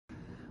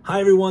Hi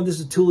everyone, this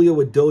is Tullio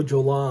with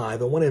Dojo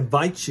Live. I want to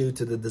invite you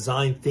to the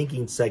design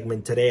thinking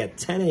segment today at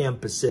 10 a.m.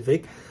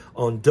 Pacific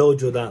on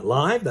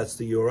dojo.live. That's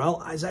the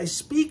URL. As I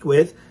speak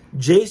with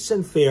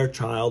Jason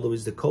Fairchild, who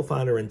is the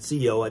co-founder and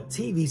CEO at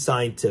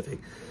tvScientific.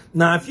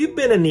 Now, if you've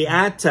been in the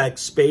ad tech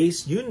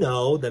space, you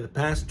know that the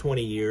past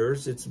 20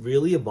 years, it's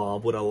really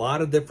evolved with a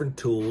lot of different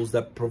tools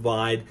that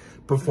provide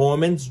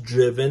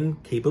performance-driven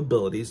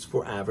capabilities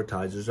for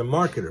advertisers and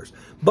marketers.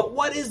 But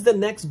what is the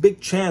next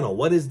big channel?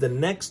 What is the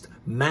next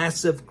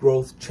massive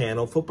growth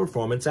channel for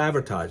performance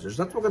advertisers?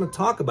 That's what we're going to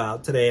talk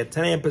about today at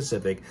 10 a.m.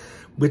 Pacific.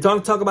 We're going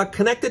to talk about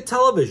connected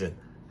television.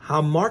 How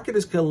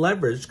marketers can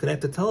leverage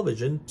connected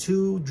television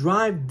to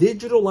drive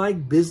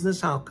digital-like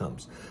business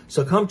outcomes.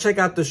 So come check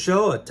out the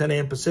show at 10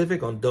 a.m.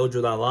 Pacific on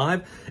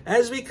dojo.live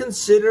as we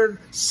consider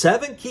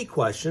 7 key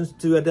questions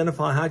to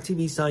identify how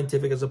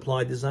tvScientific has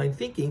applied design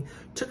thinking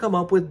to come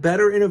up with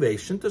better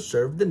innovation to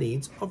serve the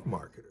needs of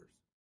marketers.